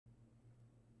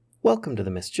Welcome to the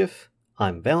Mischief.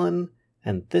 I'm Vallen,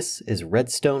 and this is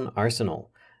Redstone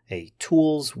Arsenal, a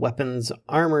tools, weapons,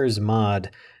 armors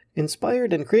mod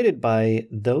inspired and created by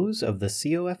those of the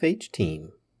CoFH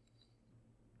team.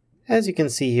 As you can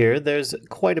see here, there's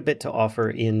quite a bit to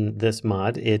offer in this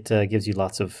mod. It gives you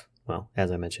lots of, well,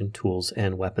 as I mentioned, tools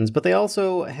and weapons, but they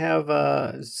also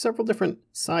have several different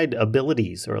side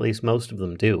abilities, or at least most of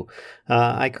them do.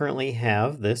 I currently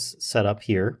have this set up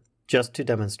here just to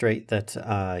demonstrate that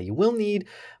you will need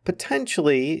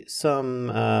potentially some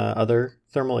other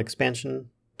thermal expansion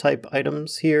type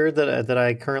items here that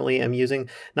I currently am using.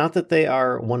 Not that they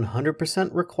are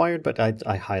 100% required, but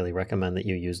I highly recommend that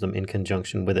you use them in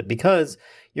conjunction with it, because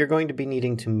you're going to be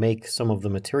needing to make some of the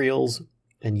materials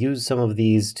and use some of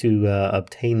these to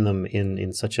obtain them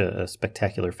in such a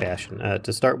spectacular fashion.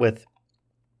 To start with,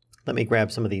 let me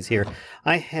grab some of these here.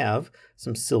 I have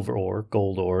some silver ore,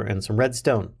 gold ore, and some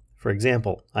redstone. For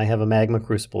example, I have a magma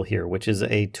crucible here, which is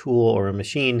a tool or a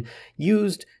machine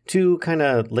used to kind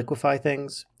of liquefy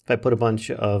things. If I put a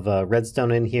bunch of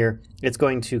redstone in here, it's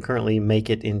going to currently make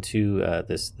it into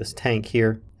this tank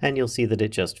here, and you'll see that it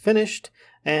just finished.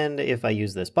 And if I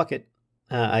use this bucket,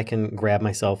 I can grab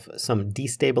myself some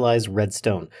destabilized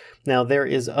redstone. Now there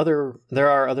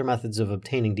are other methods of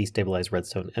obtaining destabilized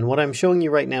redstone, and what I'm showing you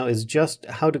right now is just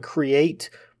how to create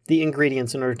the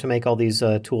ingredients in order to make all these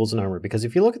tools and armor, because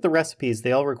if you look at the recipes,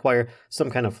 they all require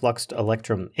some kind of fluxed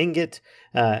electrum ingot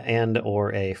and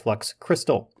or a flux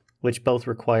crystal, which both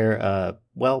require,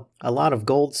 well, a lot of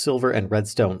gold, silver, and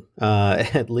redstone,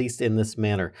 at least in this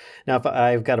manner. Now, if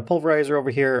I've got a pulverizer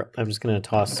over here, I'm just going to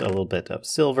toss a little bit of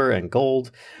silver and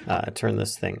gold, turn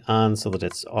this thing on so that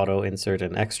it's auto insert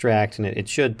and extract, and it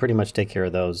should pretty much take care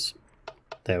of those.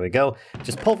 There we go.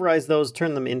 Just pulverize those,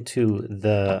 turn them into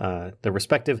the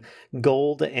respective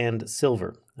gold and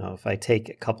silver. Now, if I take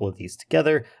a couple of these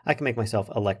together, I can make myself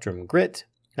electrum grit,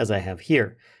 as I have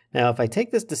here. Now, if I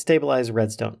take this destabilized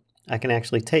redstone, I can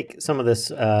actually take some of this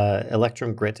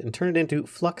electrum grit and turn it into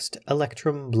fluxed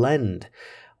electrum blend.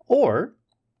 Or,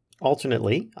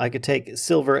 alternately, I could take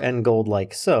silver and gold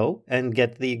like so and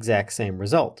get the exact same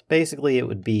result. Basically, it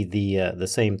would be the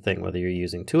same thing, whether you're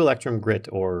using 2 electrum grit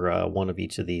or one of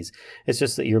each of these. It's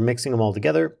just that you're mixing them all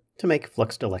together to make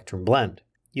fluxed electrum blend.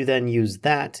 You then use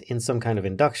that in some kind of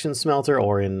induction smelter,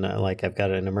 or in, like I've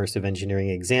got an immersive engineering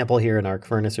example here, an arc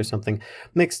furnace or something,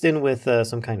 mixed in with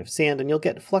some kind of sand, and you'll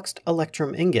get fluxed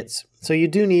electrum ingots. So you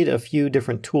do need a few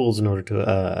different tools in order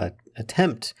to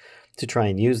attempt to try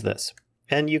and use this.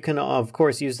 And you can, of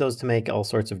course, use those to make all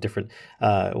sorts of different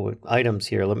items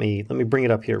here. Let me bring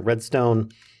it up here. Redstone.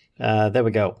 There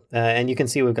we go. And you can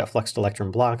see we've got fluxed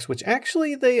electrum blocks, which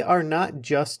actually they are not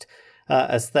just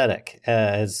aesthetic.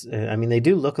 I mean, they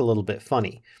do look a little bit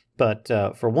funny. But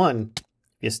for one, if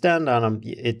you stand on them,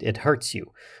 it hurts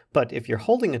you. But if you're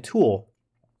holding a tool,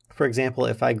 for example,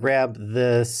 if I grab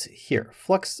this here,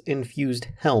 Flux Infused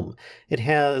Helm, it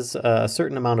has a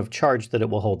certain amount of charge that it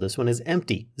will hold. This one is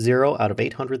empty, 0 out of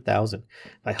 800,000.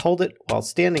 If I hold it while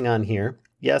standing on here,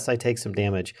 yes, I take some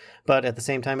damage, but at the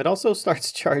same time, it also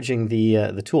starts charging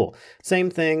the tool. Same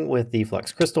thing with the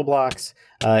Flux Crystal blocks.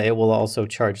 It will also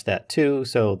charge that too,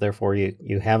 so therefore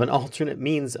you have an alternate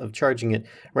means of charging it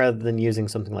rather than using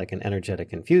something like an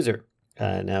energetic infuser.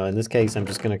 Now, in this case, I'm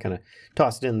just going to kind of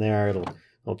toss it in there.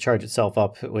 It'll charge itself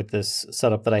up with this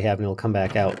setup that I have, and it'll come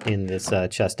back out in this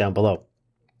chest down below.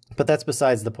 But that's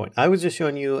besides the point. I was just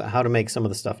showing you how to make some of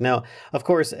the stuff. Now, of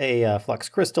course, a flux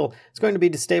crystal is going to be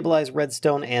destabilized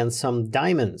redstone, and some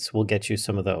diamonds will get you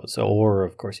some of those. Or,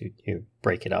 of course, you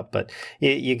break it up. But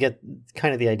you get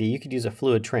kind of the idea. You could use a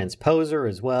fluid transposer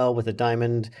as well with a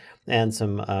diamond and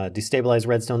some destabilized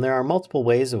redstone. There are multiple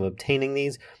ways of obtaining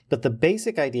these, but the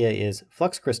basic idea is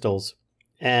flux crystals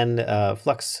and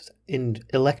flux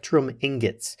electrum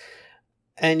ingots.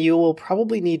 And you will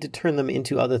probably need to turn them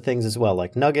into other things as well,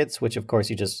 like nuggets, which of course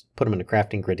you just put them in a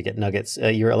crafting grid to get nuggets.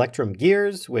 Your electrum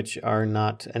gears, which are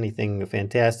not anything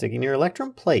fantastic, and your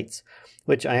electrum plates,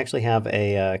 which I actually have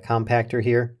a compactor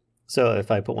here. So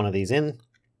if I put one of these in,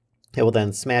 it will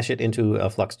then smash it into a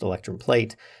fluxed electrum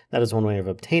plate. That is one way of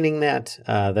obtaining that.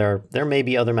 There may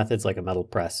be other methods like a metal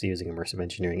press using immersive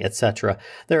engineering, etc.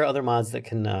 There are other mods that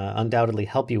can undoubtedly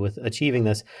help you with achieving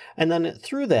this. And then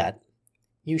through that,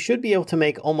 you should be able to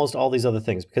make almost all these other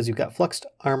things, because you've got fluxed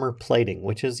armor plating,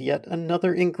 which is yet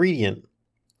another ingredient.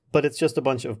 But it's just a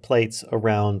bunch of plates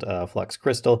around flux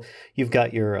crystal. You've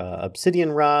got your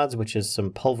obsidian rods, which is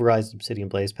some pulverized obsidian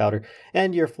blaze powder,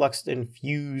 and your fluxed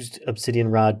infused obsidian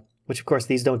rod, which of course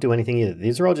these don't do anything either.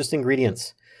 These are all just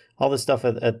ingredients, all the stuff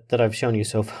that I've shown you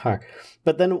so far.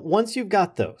 But then once you've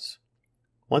got those,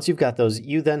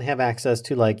 you then have access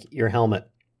to like your helmet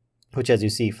which, as you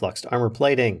see, fluxed armor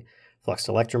plating, fluxed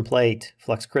electrum plate,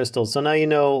 fluxed crystals. So now you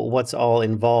know what's all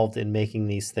involved in making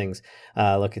these things.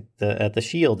 Look at the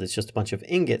shield. It's just a bunch of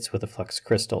ingots with a fluxed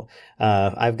crystal.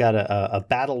 I've got a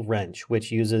battle wrench,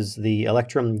 which uses the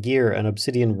electrum gear, an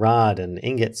obsidian rod, and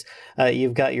ingots.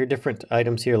 You've got your different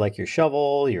items here, like your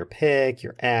shovel, your pick,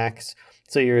 your axe.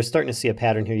 So you're starting to see a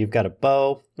pattern here. You've got a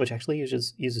bow, which actually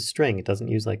uses string. It doesn't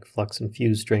use like flux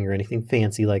infused string or anything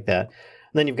fancy like that.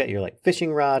 And then you've got your like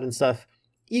fishing rod and stuff.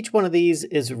 Each one of these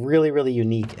is really, really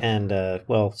unique and,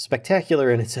 well, spectacular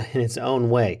in its own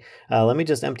way. Let me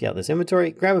just empty out this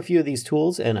inventory, grab a few of these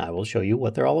tools, and I will show you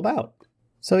what they're all about.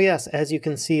 So yes, as you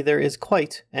can see, there is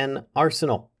quite an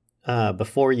arsenal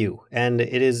before you, and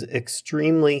it is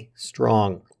extremely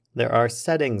strong. There are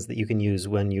settings that you can use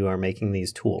when you are making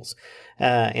these tools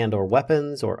and or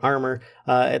weapons or armor,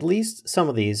 at least some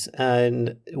of these.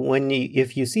 And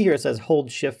if you see here, it says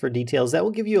hold shift for details. That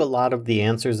will give you a lot of the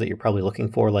answers that you're probably looking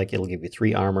for. Like it'll give you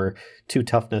 3 armor, 2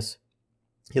 toughness.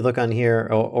 You look on here,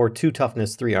 or 2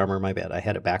 toughness, 3 armor, my bad, I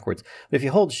had it backwards. But if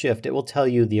you hold shift, it will tell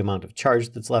you the amount of charge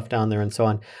that's left down there and so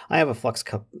on. I have a flux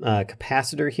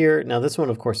capacitor here. Now this one,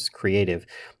 of course, is creative.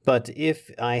 But if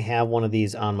I have one of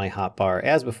these on my hotbar,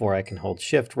 as before, I can hold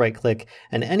shift, right click,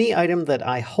 and any item that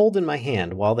I hold in my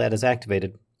hand while that is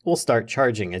activated will start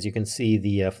charging. As you can see,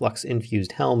 the flux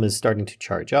infused helm is starting to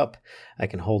charge up. I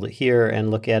can hold it here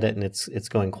and look at it, and it's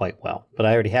going quite well. But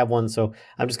I already have one, so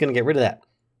I'm just going to get rid of that.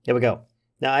 Here we go.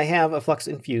 Now I have a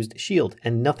flux-infused shield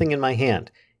and nothing in my hand.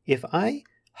 If I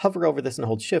hover over this and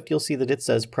hold shift, you'll see that it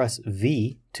says press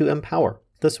V to empower.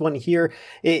 This one here,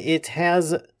 it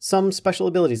has some special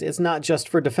abilities. It's not just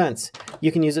for defense.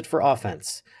 You can use it for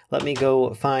offense. Let me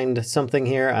go find something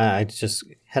here. I just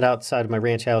head outside of my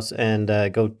ranch house and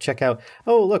go check out.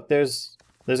 Oh, look, there's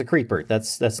a creeper.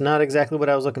 That's not exactly what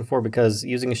I was looking for, because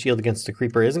using a shield against a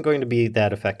creeper isn't going to be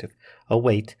that effective. Oh,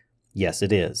 wait. Yes,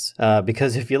 it is.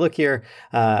 Because if you look here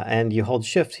and you hold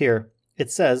shift here,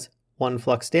 it says 1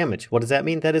 flux damage. What does that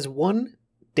mean? That is 1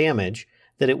 damage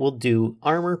that it will do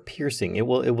armor piercing. It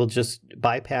will just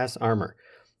bypass armor.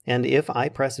 And if I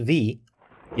press V,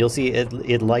 you'll see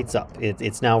it lights up.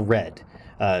 It's now red.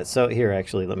 So here,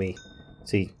 actually, let me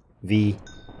see. V.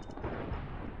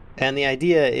 And the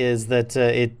idea is that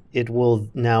it will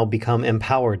now become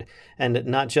empowered and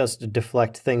not just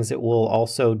deflect things, it will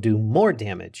also do more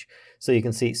damage. So you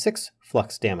can see 6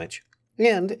 flux damage.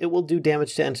 And it will do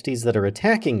damage to entities that are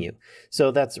attacking you. So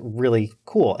that's really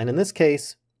cool. And in this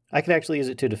case, I could actually use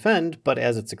it to defend, but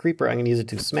as it's a creeper, I'm going to use it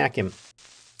to smack him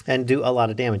and do a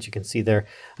lot of damage. You can see there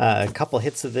a couple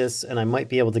hits of this, and I might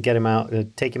be able to get him out,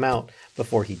 take him out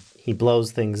before he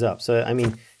blows things up. So, I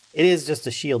mean, it is just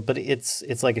a shield, but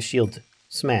it's like a shield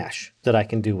smash that I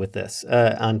can do with this.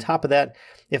 On top of that,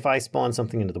 if I spawn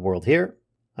something into the world here,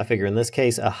 I figure in this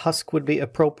case a husk would be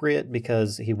appropriate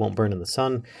because he won't burn in the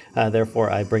sun. Therefore,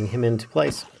 I bring him into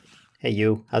place. Hey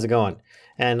you, how's it going?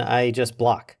 And I just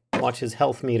block. Watch his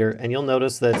health meter, and you'll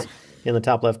notice that in the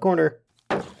top left corner,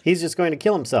 he's just going to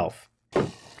kill himself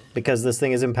because this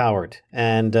thing is empowered.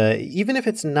 And even if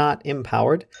it's not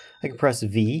empowered, I can press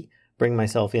V, bring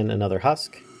myself in another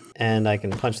husk, and I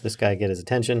can punch this guy, get his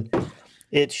attention.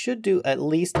 It should do at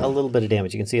least a little bit of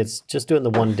damage. You can see it's just doing the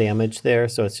 1 damage there,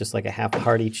 so it's just like a half a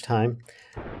heart each time.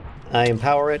 I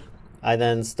empower it. I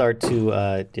then start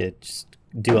to just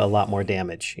do a lot more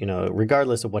damage, you know,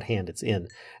 regardless of what hand it's in.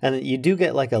 And you do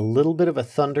get like a little bit of a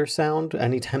thunder sound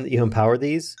anytime that you empower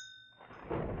these.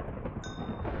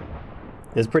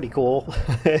 It's pretty cool.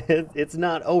 It's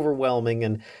not overwhelming,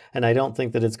 and I don't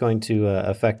think that it's going to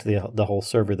affect the whole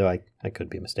server, though I could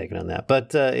be mistaken on that.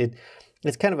 But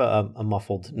it's kind of a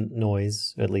muffled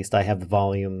noise. At least I have the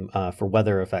volume for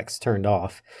weather effects turned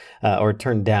off or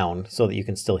turned down so that you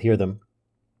can still hear them.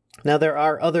 Now there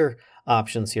are other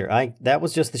options here. That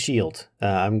was just the shield.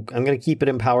 I'm going to keep it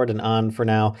empowered and on for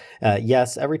now.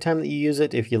 Yes, every time that you use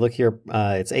it, if you look here,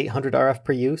 it's 800 RF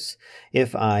per use.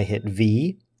 If I hit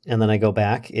V and then I go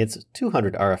back, it's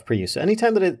 200 RF per use. So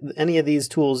anytime that any of these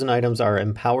tools and items are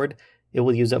empowered, it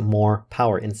will use up more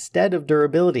power instead of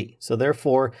durability. So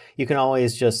therefore, you can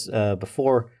always just,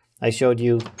 before I showed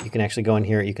you, you can actually go in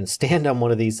here, you can stand on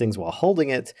one of these things while holding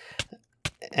it,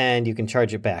 and you can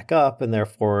charge it back up, and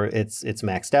therefore it's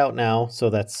maxed out now, so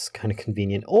that's kind of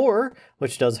convenient. Or,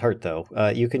 which does hurt though,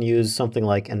 you can use something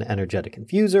like an energetic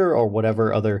infuser or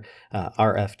whatever other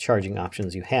RF charging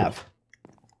options you have.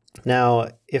 Now,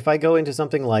 if I go into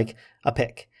something like a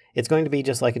pick, it's going to be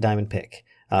just like a diamond pick.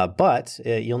 But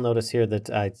you'll notice here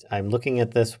that I'm looking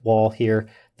at this wall here.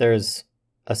 There's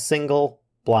a single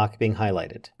block being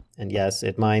highlighted. And yes,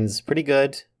 it mines pretty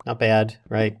good. Not bad,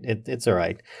 right? It's all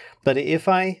right. But if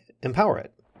I empower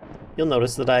it, you'll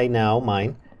notice that I now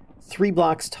mine 3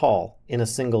 blocks tall in a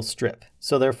single strip.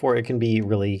 So therefore it can be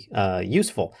really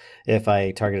useful. If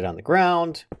I target it on the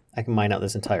ground, I can mine out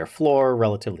this entire floor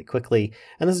relatively quickly.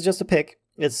 And this is just a pick.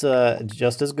 It's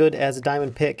just as good as a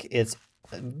diamond pick. It's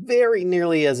very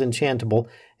nearly as enchantable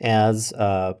as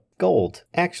gold.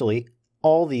 Actually,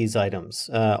 all these items,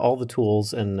 all the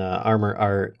tools and armor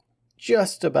are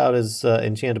just about as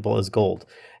enchantable as gold.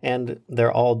 And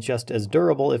they're all just as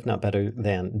durable, if not better,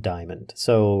 than diamond.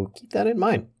 So keep that in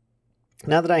mind.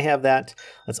 Now that I have that,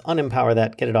 let's unempower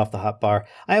that, get it off the hotbar.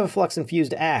 I have a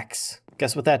flux-infused axe.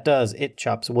 Guess what that does? It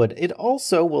chops wood. It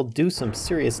also will do some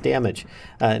serious damage.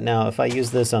 Now, if I use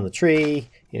this on the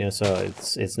tree, so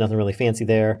it's nothing really fancy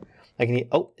there.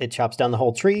 It chops down the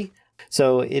whole tree.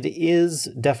 So it is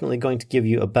definitely going to give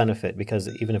you a benefit, because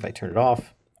even if I turn it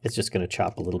off, it's just going to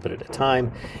chop a little bit at a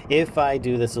time. If I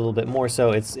do this a little bit more so,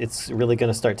 it's really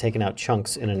going to start taking out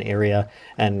chunks in an area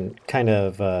and kind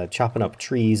of chopping up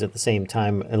trees at the same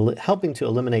time, and helping to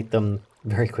eliminate them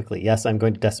very quickly. Yes, I'm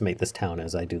going to decimate this town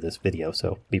as I do this video,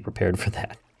 so be prepared for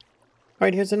that. All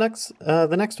right, here's the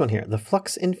next one here, the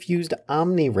Flux-Infused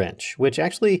Omni Wrench, which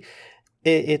actually,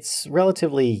 it's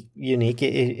relatively unique.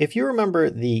 If you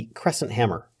remember the Crescent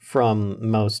Hammer from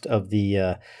most of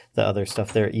the other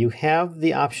stuff there, you have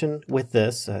the option with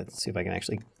this. Let's see if I can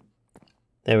actually...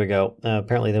 There we go.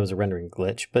 Apparently there was a rendering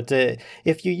glitch. But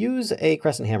if you use a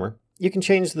Crescent Hammer, you can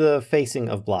change the facing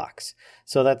of blocks.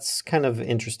 So that's kind of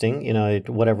interesting.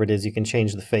 Whatever it is, you can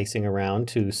change the facing around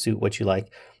to suit what you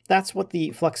like. That's what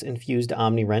the Flux-Infused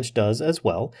Omni Wrench does as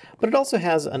well. But it also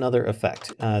has another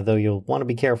effect, though you'll want to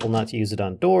be careful not to use it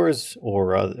on doors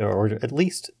or at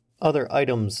least other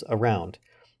items around.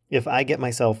 If I get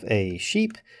myself a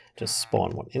sheep, just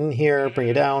spawn one in here, bring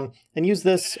it down, and use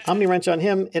this Omni Wrench on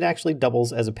him, it actually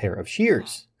doubles as a pair of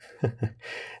shears,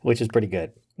 which is pretty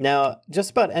good. Now,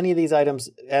 just about any of these items,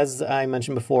 as I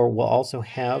mentioned before, will also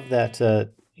have that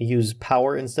use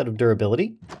power instead of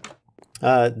durability.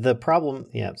 The problem,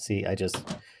 see, I just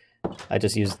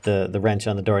used the wrench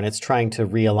on the door, and it's trying to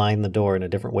realign the door in a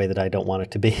different way that I don't want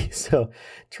it to be. So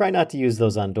try not to use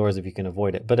those on doors if you can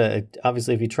avoid it. But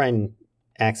obviously, if you try and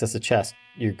access a chest,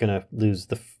 you're gonna lose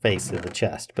the face of the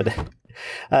chest. But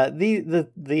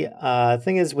the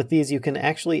thing is, with these, you can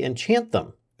actually enchant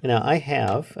them. Now I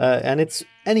have, and it's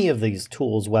any of these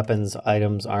tools, weapons,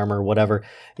 items, armor, whatever.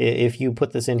 If you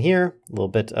put this in here, a little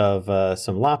bit of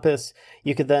some lapis,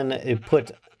 you could then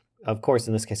put, of course,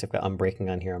 in this case, I've got unbreaking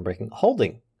on here, unbreaking,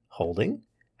 holding.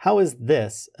 How is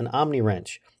this an Omni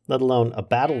Wrench, let alone a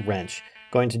battle wrench,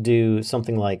 going to do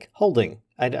something like holding?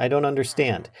 I don't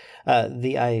understand.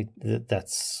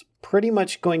 That's pretty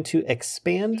much going to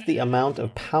expand the amount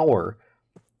of power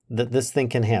that this thing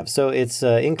can have. So it's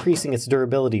increasing its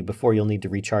durability before you'll need to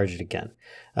recharge it again.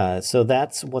 So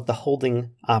that's what the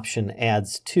holding option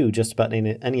adds to just about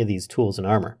any of these tools and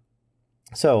armor.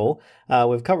 So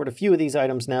we've covered a few of these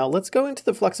items now. Let's go into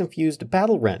the Flux-Infused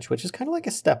Battle Wrench, which is kind of like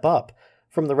a step up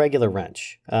from the regular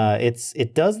wrench.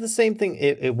 It does the same thing.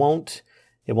 It won't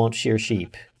shear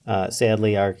sheep.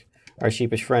 Sadly, our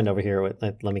sheepish friend over here,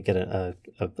 let me get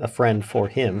a friend for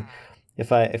him.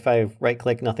 If I right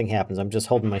click, nothing happens. I'm just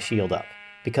holding my shield up,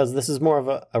 because this is more of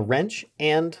a wrench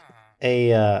and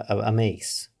a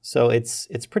mace. So it's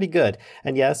pretty good.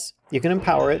 And yes, you can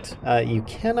empower it. You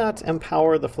cannot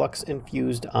empower the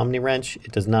Flux-Infused Omni Wrench.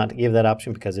 It does not give that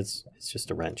option because it's just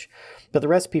a wrench. But the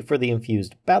recipe for the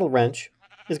Infused Battle Wrench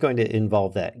is going to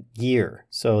involve that gear.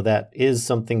 So that is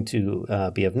something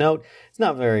to be of note. It's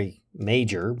not very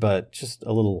major, but just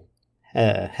a little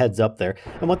heads up there.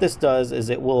 And what this does is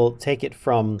it will take it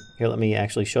from, here, let me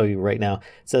actually show you right now.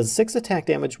 It says 6 attack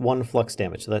damage, 1 flux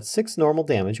damage. So that's 6 normal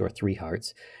damage, or 3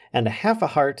 hearts, and a half a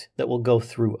heart that will go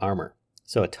through armor.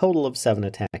 So a total of 7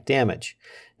 attack damage.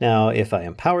 Now, if I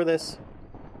empower this,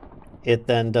 it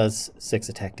then does 6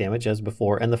 attack damage as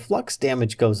before, and the flux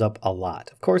damage goes up a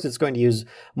lot. Of course, it's going to use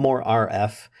more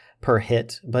RF per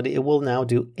hit, but it will now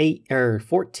do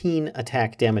 14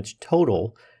 attack damage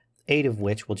total, 8 of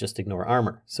which will just ignore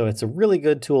armor. So it's a really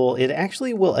good tool. It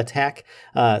actually will attack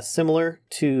similar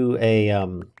to a,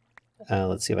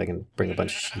 let's see if I can bring a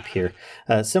bunch of sheep here,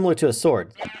 similar to a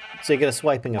sword. So you get a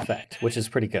swiping effect, which is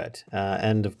pretty good.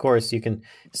 And of course, you can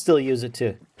still use it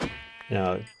to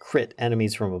crit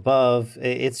enemies from above.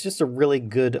 It's just a really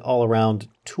good all-around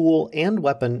tool and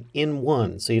weapon in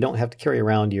one, so you don't have to carry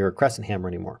around your Crescent Hammer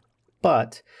anymore.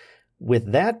 But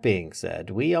with that being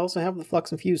said, we also have the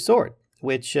Flux-Infused Sword,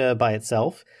 which by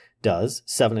itself does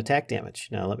 7 attack damage.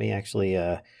 Now let me actually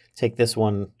take this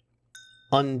one,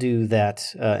 undo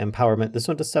that empowerment. This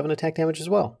one does 7 attack damage as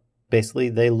well. basically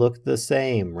they look the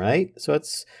same, right? So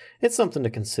it's something to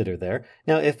consider there.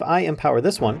 Now, if I empower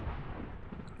this one,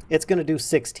 it's going to do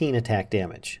 16 attack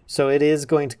damage. So it is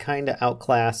going to kind of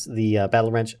outclass the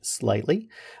Battle Wrench slightly.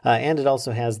 And it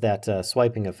also has that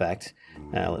swiping effect.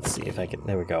 Let's see if I can...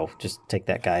 There we go. Just take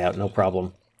that guy out, no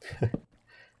problem.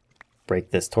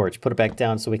 Break this torch. Put it back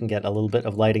down so we can get a little bit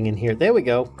of lighting in here. There we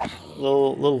go.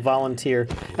 Little volunteer.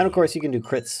 And of course you can do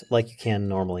crits like you can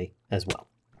normally as well.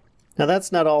 Now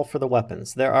that's not all for the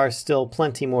weapons. There are still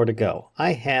plenty more to go.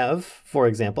 I have, for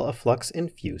example, a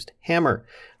flux-infused hammer,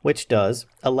 which does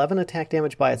 11 attack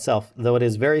damage by itself, though it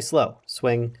is very slow.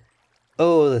 Swing.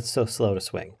 Oh, that's so slow to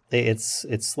swing. It's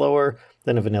slower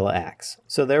than a vanilla axe.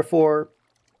 So therefore,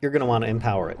 you're going to want to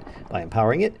empower it. By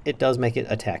empowering it, it does make it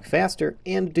attack faster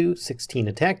and do 16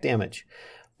 attack damage.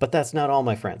 But that's not all,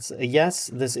 my friends. Yes,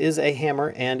 this is a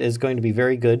hammer and is going to be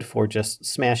very good for just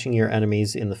smashing your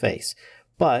enemies in the face.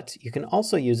 But you can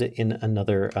also use it in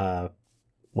another,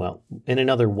 in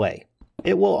another way.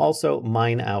 It will also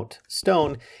mine out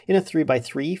stone in a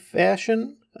 3x3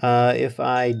 fashion if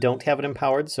I don't have it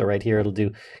empowered. So right here, it'll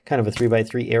do kind of a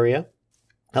 3x3 area.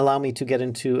 Allow me to get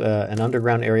into an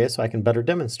underground area so I can better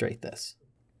demonstrate this.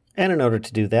 And in order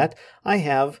to do that, I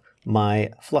have my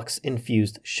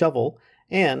flux-infused shovel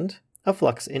and a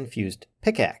flux-infused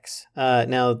pickaxe.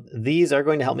 Now, these are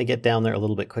going to help me get down there a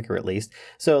little bit quicker at least.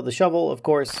 So the shovel, of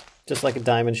course, just like a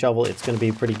diamond shovel, it's going to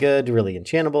be pretty good, really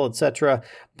enchantable, etc.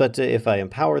 But if I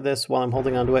empower this while I'm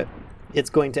holding onto it, it's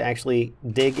going to actually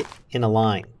dig in a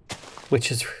line, which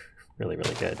is really,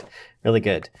 really good. Really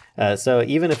good. So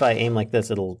even if I aim like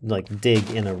this, it'll like dig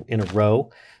in a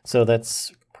row. So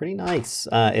that's pretty nice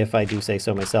if I do say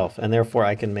so myself. And therefore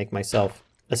I can make myself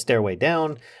a stairway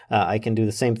down. I can do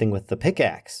the same thing with the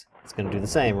pickaxe. It's going to do the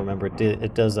same. Remember,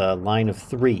 it does a line of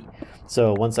 3.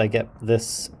 So once I get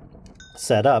this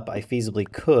set up, I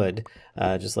feasibly could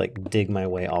just like dig my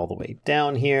way all the way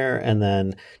down here and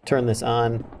then turn this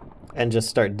on and just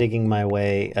start digging my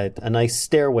way, a nice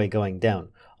stairway going down.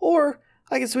 Or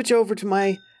I can switch over to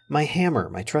my hammer,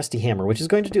 my trusty hammer, which is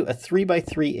going to do a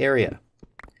 3x3 area,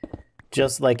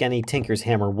 just like any tinker's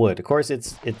hammer would. Of course,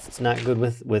 it's not good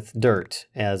with dirt,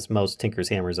 as most tinker's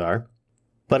hammers are,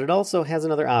 but it also has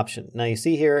another option. Now you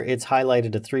see here, it's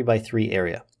highlighted a 3x3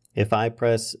 area. If I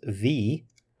press V,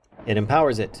 it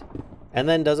empowers it, and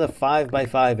then does a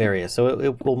 5x5 area. So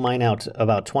it will mine out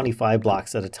about 25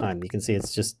 blocks at a time. You can see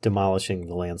it's just demolishing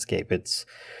the landscape. It's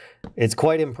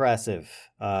quite impressive,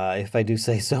 if I do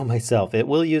say so myself. It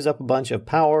will use up a bunch of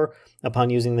power upon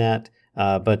using that,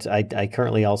 but I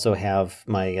currently also have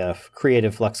my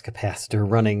creative flux capacitor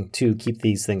running to keep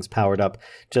these things powered up,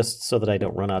 just so that I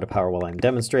don't run out of power while I'm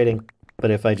demonstrating.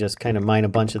 But if I just kind of mine a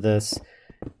bunch of this,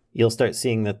 you'll start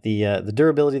seeing that the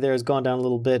durability there has gone down a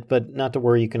little bit, but not to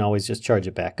worry, you can always just charge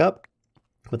it back up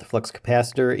with the flux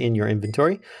capacitor in your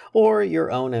inventory, or your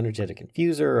own energetic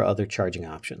infuser or other charging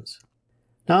options.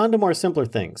 Now on to more simpler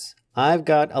things. I've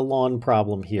got a lawn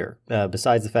problem here,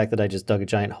 besides the fact that I just dug a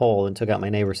giant hole and took out my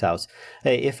neighbor's house.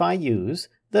 Hey, if I use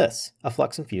this, a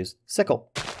flux-infused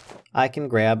sickle, I can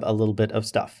grab a little bit of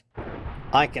stuff.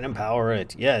 I can empower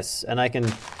it, yes, and I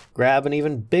can grab an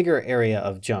even bigger area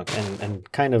of junk and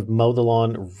kind of mow the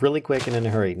lawn really quick and in a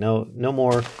hurry. No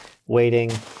more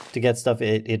waiting to get stuff.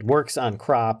 It works on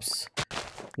crops,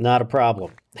 not a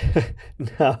problem.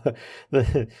 Now,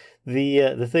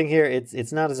 the thing here,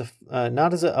 it's not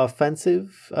as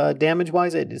offensive damage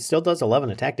wise. It still does 11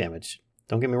 attack damage.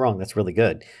 Don't get me wrong, that's really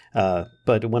good.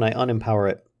 But when I unempower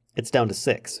it, it's down to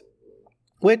 6,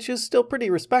 which is still pretty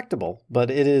respectable,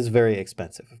 but it is very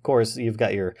expensive. Of course, you've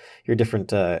got your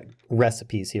different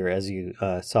recipes here, as you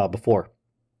saw before.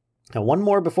 Now, one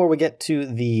more before we get to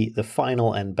the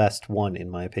final and best one, in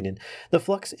my opinion, the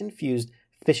flux-infused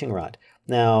fishing rod.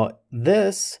 Now,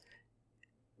 this,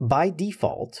 by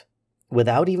default,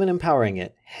 without even empowering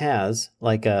it, has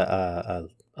like a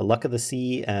Luck of the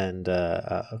Sea and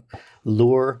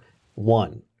Lure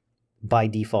 1 by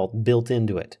default built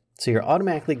into it. So you're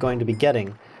automatically going to be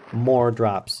getting more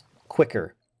drops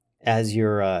quicker as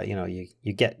you're,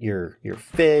 you get your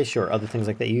fish or other things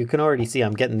like that. You can already see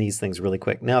I'm getting these things really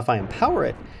quick. Now, if I empower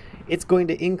it, it's going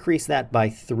to increase that by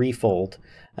 3-fold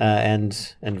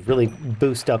and really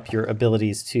boost up your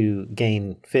abilities to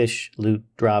gain fish, loot,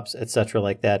 drops, etc.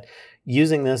 like that.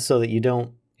 Using this so that you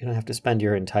don't have to spend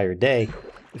your entire day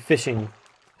fishing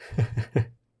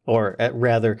or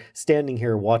rather standing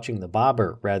here watching the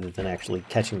bobber rather than actually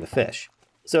catching the fish.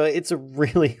 So it's a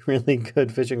really, really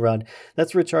good fishing rod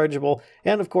that's rechargeable.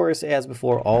 And of course, as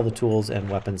before, all the tools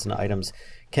and weapons and items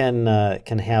can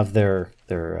have their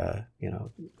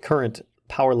current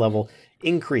power level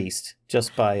increased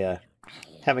just by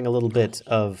having a little bit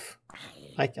of...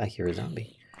 I hear a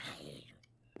zombie.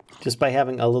 Just by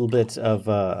having a little bit of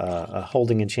a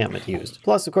holding enchantment used.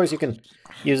 Plus, of course, you can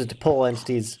use it to pull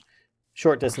entities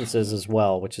short distances as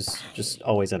well, which is just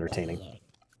always entertaining.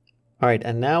 All right,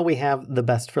 and now we have the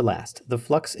best for last, the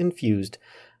flux-infused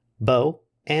bow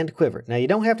and quiver. Now, you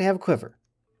don't have to have a quiver,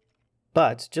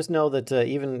 but just know that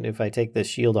even if I take this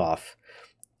shield off,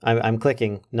 I'm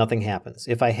clicking, nothing happens.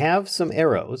 If I have some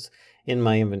arrows in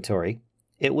my inventory,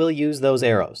 it will use those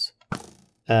arrows,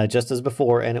 just as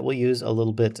before, and it will use a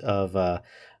little bit of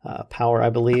power, I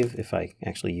believe, if I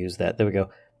actually use that. There we go.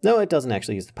 No, it doesn't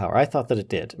actually use the power. I thought that it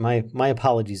did. My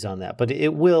apologies on that, but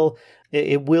it will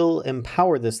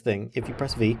empower this thing if you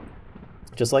press V,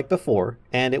 just like before,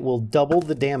 and it will double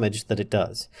the damage that it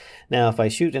does. Now, if I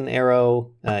shoot an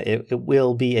arrow, it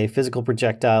will be a physical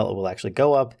projectile. It will actually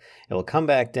go up. It will come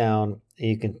back down.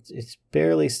 You can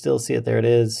barely still see it. There it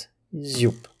is.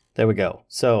 Zoop. There we go.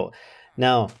 So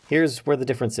now here's where the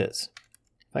difference is.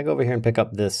 If I go over here and pick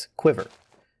up this quiver,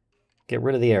 get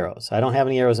rid of the arrows. I don't have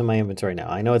any arrows in my inventory now.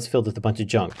 I know it's filled with a bunch of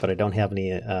junk, but I don't have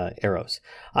any arrows.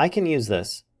 I can use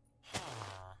this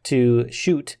to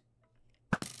shoot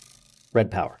red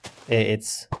power.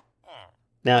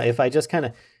 Now, if I just kind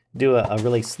of do a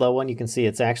really slow one, you can see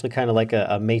it's actually kind of like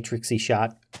a matrixy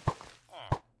shot.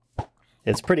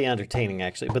 It's pretty entertaining,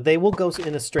 actually, but they will go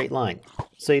in a straight line,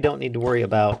 so you don't need to worry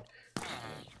about,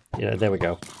 there we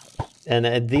go.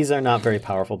 And these are not very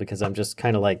powerful because I'm just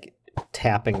kind of like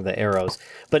tapping the arrows.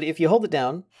 But if you hold it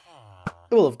down,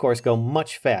 it will, of course, go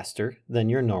much faster than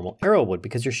your normal arrow would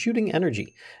because you're shooting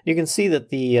energy. You can see that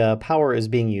the power is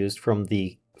being used from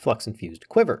the flux-infused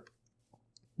quiver.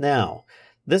 Now,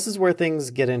 this is where things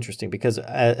get interesting because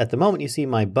at the moment you see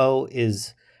my bow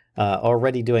is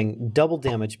already doing double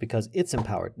damage because it's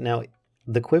empowered. Now,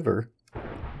 the quiver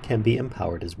can be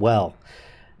empowered as well.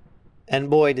 And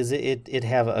boy, does it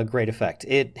have a great effect.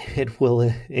 It will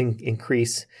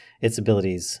increase its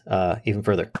abilities even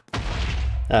further.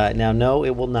 Now, no,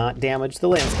 it will not damage the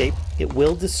landscape. It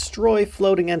will destroy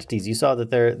floating entities. You saw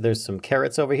that there's some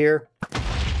carrots over here.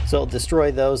 So it'll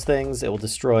destroy those things. It will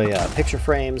destroy picture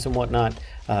frames and whatnot.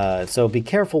 So be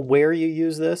careful where you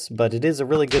use this, but it is a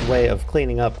really good way of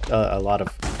cleaning up a lot of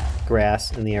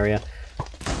grass in the area.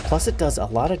 Plus, it does a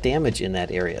lot of damage in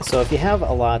that area. So if you have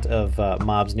a lot of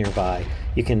mobs nearby,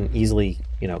 you can easily,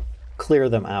 clear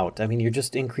them out. I mean, you're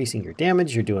just increasing your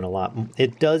damage. You're doing a lot.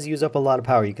 It does use up a lot of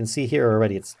power. You can see here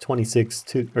already it's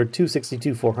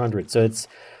 262, 400. So it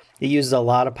uses a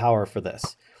lot of power for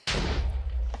this.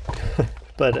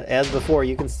 But as before,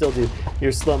 you can still do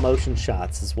your slow motion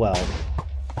shots as well,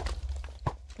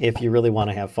 if you really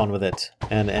want to have fun with it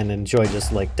and enjoy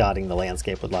just like dotting the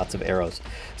landscape with lots of arrows.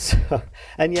 So,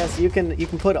 and yes, you can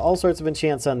put all sorts of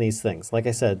enchants on these things. Like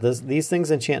I said, these things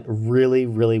enchant really,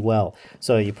 really well.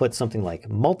 So you put something like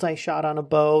multi-shot on a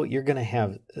bow, you're going to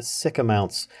have sick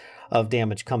amounts of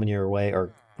damage coming your way,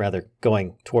 or rather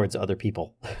going towards other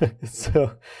people.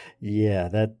 So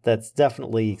yeah, that's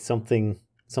definitely something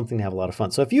to have a lot of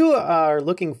fun. So if you are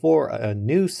looking for a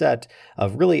new set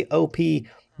of really OP,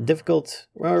 difficult,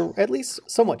 or at least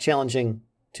somewhat challenging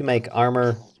to make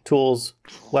armor, tools,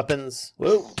 weapons,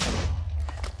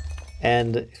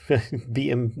 and be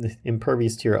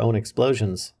impervious to your own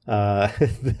explosions,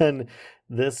 then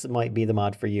this might be the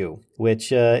mod for you,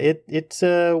 which it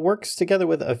works together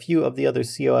with a few of the other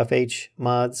CoFH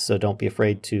mods, so don't be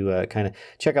afraid to kind of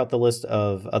check out the list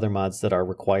of other mods that are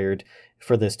required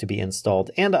for this to be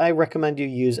installed. And I recommend you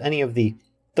use any of the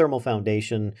thermal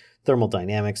foundation, thermal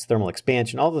dynamics, thermal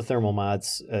expansion, all the thermal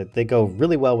mods. They go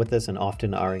really well with this and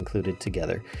often are included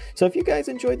together. So if you guys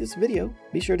enjoyed this video,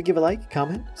 be sure to give a like,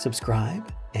 comment,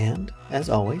 subscribe, and as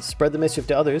always, spread the mischief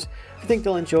to others who think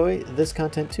they'll enjoy this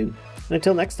content too. And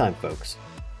until next time, folks,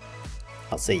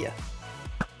 I'll see ya.